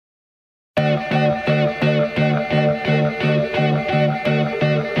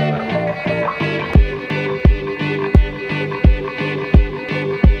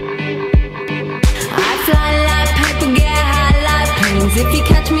If you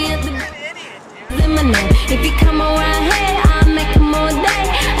catch me at the lemonade, if you come around here, I'll make them all day.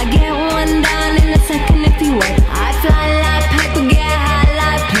 I get one down in a second if you wait. I fly like paper, get high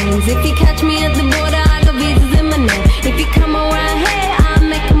like planes. If you catch me at the border, I got visas in my name. If you come around here, I'll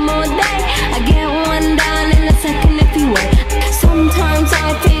make them all day. I get one down in a second if you wait. Sometimes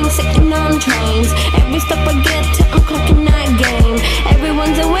I think sitting on trains. Every stop I get to, I'm clocking that game.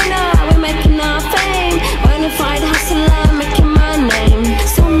 Everyone's a winner, we're making our fame. Bonafide hustler, making my name.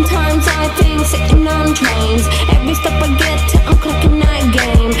 Sometimes I think sitting on trains. Every stop I get to, I'm clocking that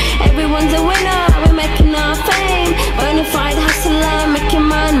game. Everyone's a winner, we're making our fame. Bonafide hustler, making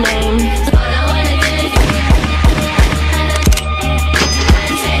my name. All I wanna do is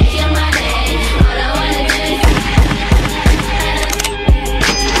take your money. All I wanna do is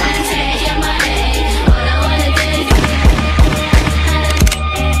take your money. All I wanna do is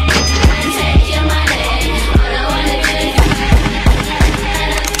take your money. All I wanna do is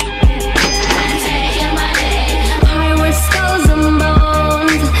take your money. Pirates, skulls and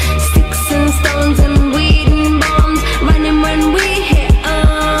bones, sticks and stones and weed and bombs, running when we hit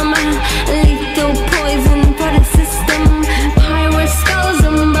 'em. Lethal poison for the system. Pirates, skulls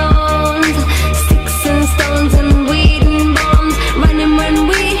and bones, sticks and stones and weed and bombs, running when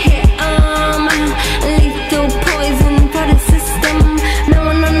we hit 'em. Lethal poison for the system. No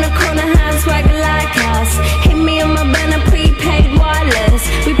one on the corner has swagger like us. Hit me on my banner, prepaid wireless.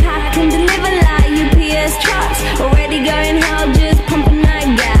 We pack and deliver like UPS trucks. Already going hell, just pumping that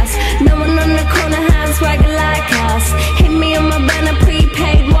gas. No one on the corner has swagger like us. Hit me on my banner,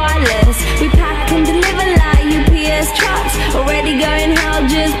 prepaid wireless. We pack and deliver like UPS trucks. Already going hell,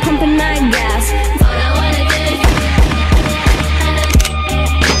 just pumping that gas. All I wanna do is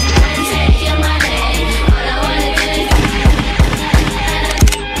take your money. All I wanna do is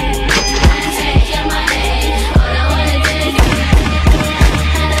take your money. All I wanna do is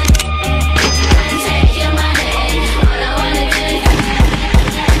take your money. All I wanna do is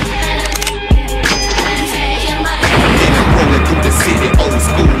take your money. Rolling through the city, old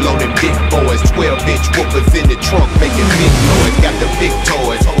school loading big boys. 12-inch whoopers in the trunk making big noise. Got the big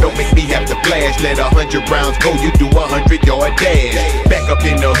toys, don't make me have to flash. Let 100 rounds go, you do 100-yard dash. Back up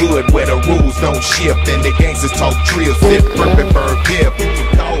in the hood where the rules don't shift and the gangsters talk trill, sip, perfect bird pip.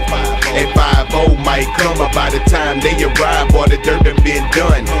 And 5-0 might come up by the time they arrive, boy, the dirt done been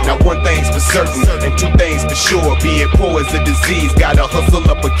done. Now one thing's for certain, and two things for sure. Being poor is a disease, gotta hustle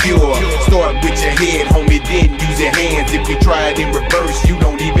up a cure. Start with your head, homie, then use your hands. If you try it in reverse, you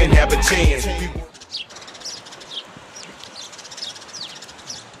don't even have a chance.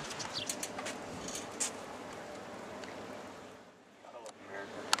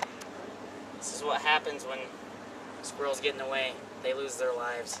 This is what happens when squirrels get in the way. They lose their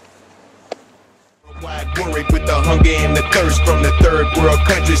lives. Wide worried with the hunger and the thirst from the third world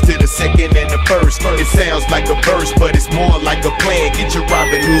countries to the second and the first. It sounds like a verse, but it's more like a plan. Get your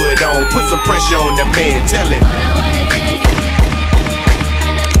Robin Hood on, put some pressure on the man, tell him. All I wanna do is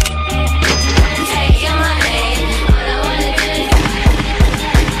take your money. All I wanna do is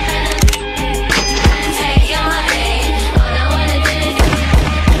take your money. All I wanna do is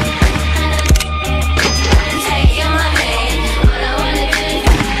take your money. All I wanna do is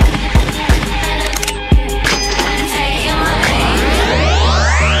take your money.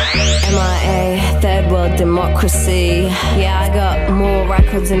 M.I.A, third world democracy. Yeah, I got more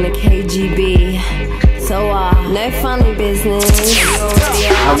records than the KGB. So no funny business.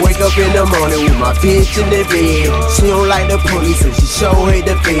 I wake up in the morning with my bitch in the bed. She don't like the police and she sure hate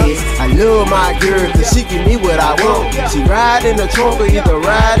the feds. I love my girl cause she give me what I want. She ride in the trunk or either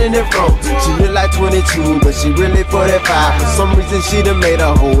ride in the front. She look like 22 but she really 45. For some reason she done made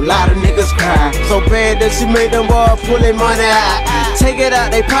a whole lot of niggas cry. So bad that she made them boys pull their money out. Take it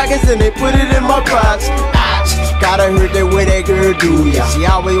out they pockets and they put it in my crotch. Gotta hurt that way that girl do ya. She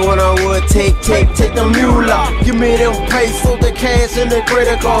always wanna take the mule up. Give me them pesos, the cash and the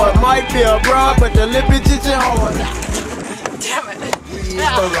credit card. Might be a broad, but the lip is just hard. Damn it.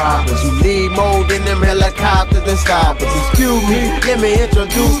 The robbers who need more than them helicopters and stoppers. Excuse me, let me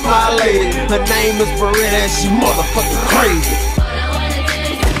introduce my lady. Her name is Beretta and she motherfucking crazy.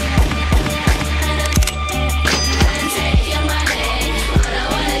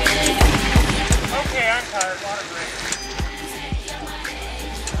 Okay, I'm tired. Water break.